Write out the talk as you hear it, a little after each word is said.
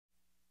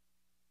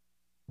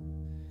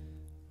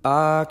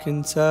I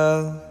can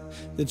tell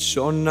that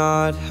you're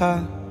not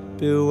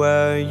happy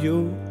where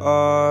you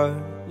are.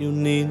 You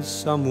need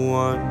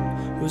someone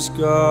who's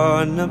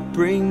gonna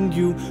bring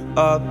you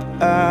up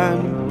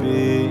and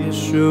be a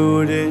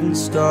shooting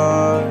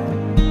star.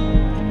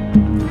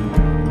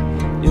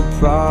 You're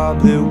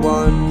probably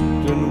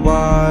wondering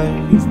why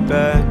you've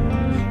been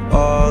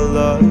all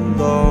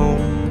alone.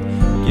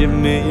 Give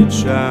me a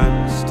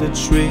chance to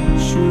treat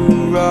you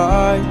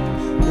right,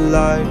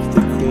 like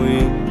the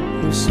queen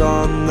who's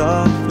on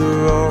the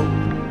throne.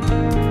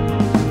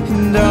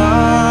 And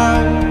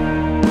I've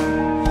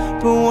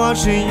been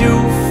watching you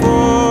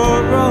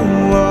for a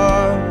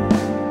while.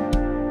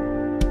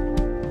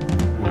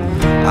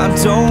 I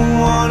don't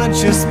wanna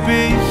just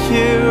be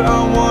here, I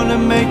wanna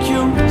make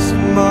you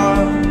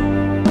smile.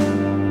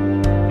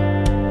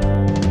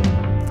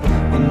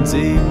 And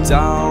deep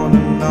down I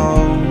know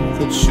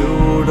that you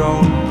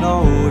don't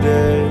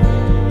notice,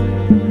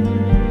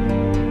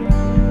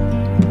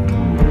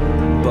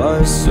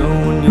 but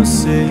soon you'll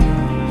see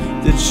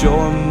that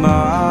you're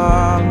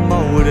my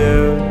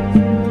motive.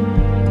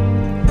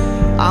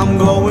 I'm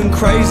going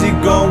crazy,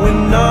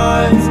 going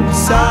nuts,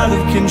 it's out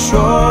of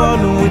control.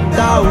 And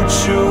without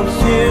you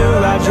here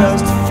I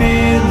just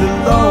feel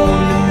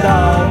alone. And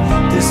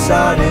I've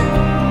decided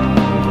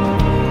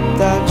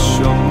that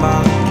you're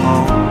my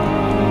home,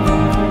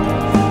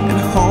 and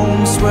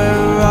home's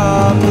where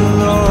I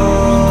belong.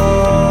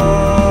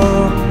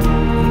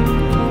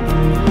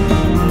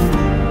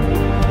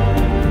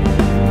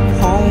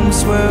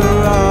 Home's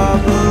where I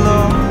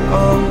belong.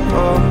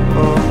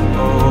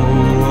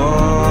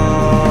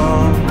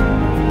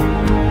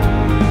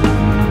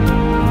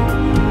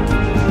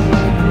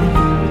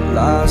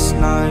 Last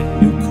night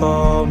you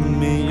called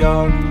me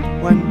up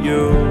when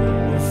you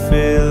were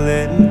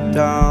feeling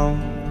down,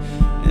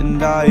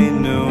 and I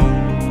knew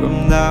from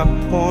that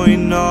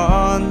point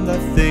on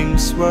that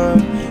things were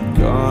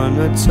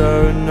gonna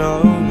turn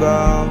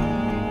around.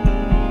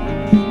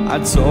 I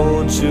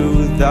told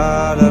you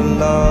that I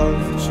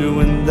loved you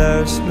and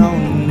there's no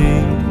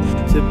need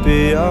to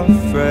be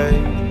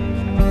afraid.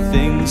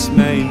 Things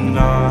may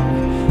not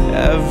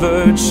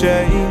ever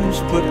change,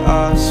 but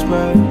I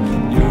swear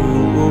you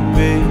will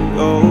be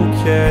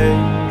okay.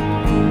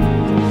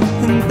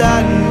 And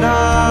that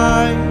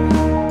night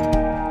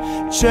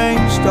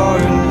changed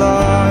our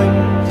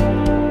lives.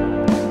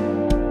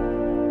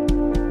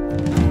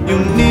 You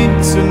need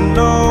to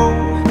know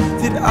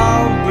that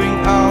I'll bring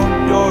out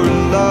your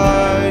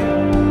light.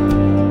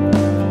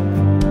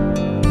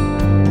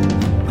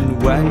 And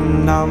when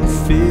I'm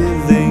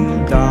feeling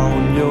down,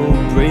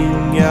 you'll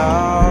bring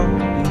out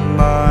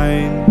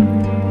mine.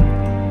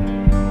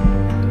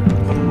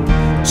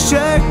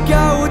 Check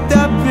out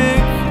that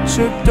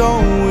picture,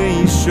 don't we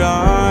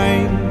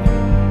shine?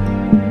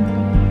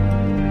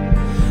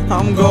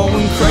 I'm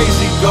going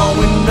crazy,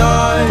 going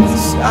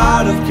nuts,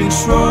 out of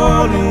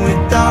control. And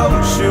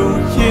without you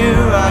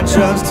here I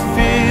just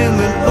feel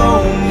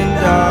alone.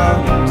 And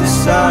I've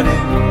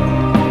decided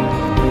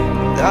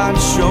that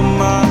you're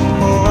my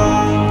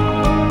home,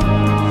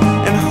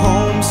 and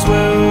home's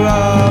where I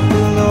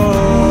belong.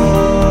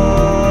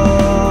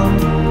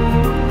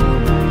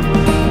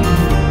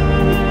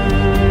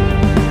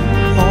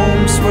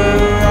 Home's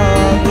where I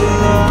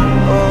belong.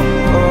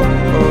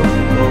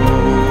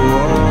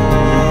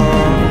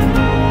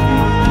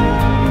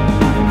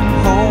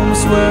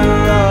 Home's where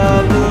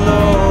I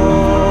belong.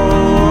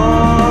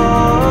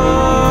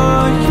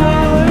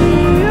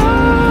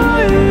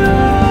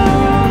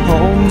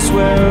 Home's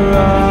where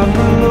I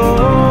belong.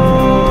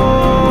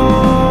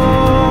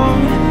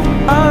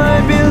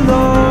 I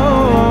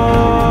belong.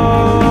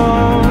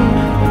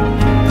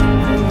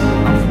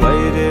 I've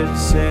waited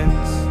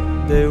since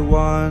day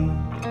one.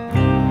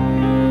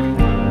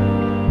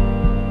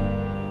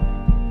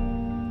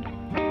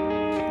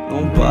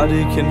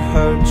 Nobody can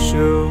hurt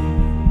you,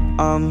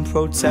 I'm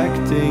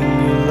protecting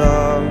your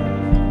love.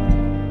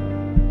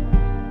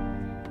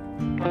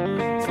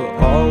 For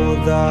all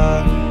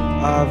that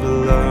I've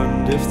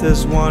learned, if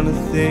there's one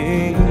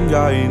thing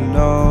I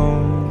know,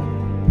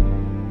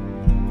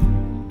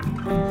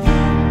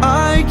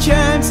 I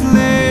can't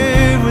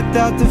live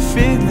without the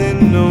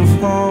feeling of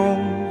home.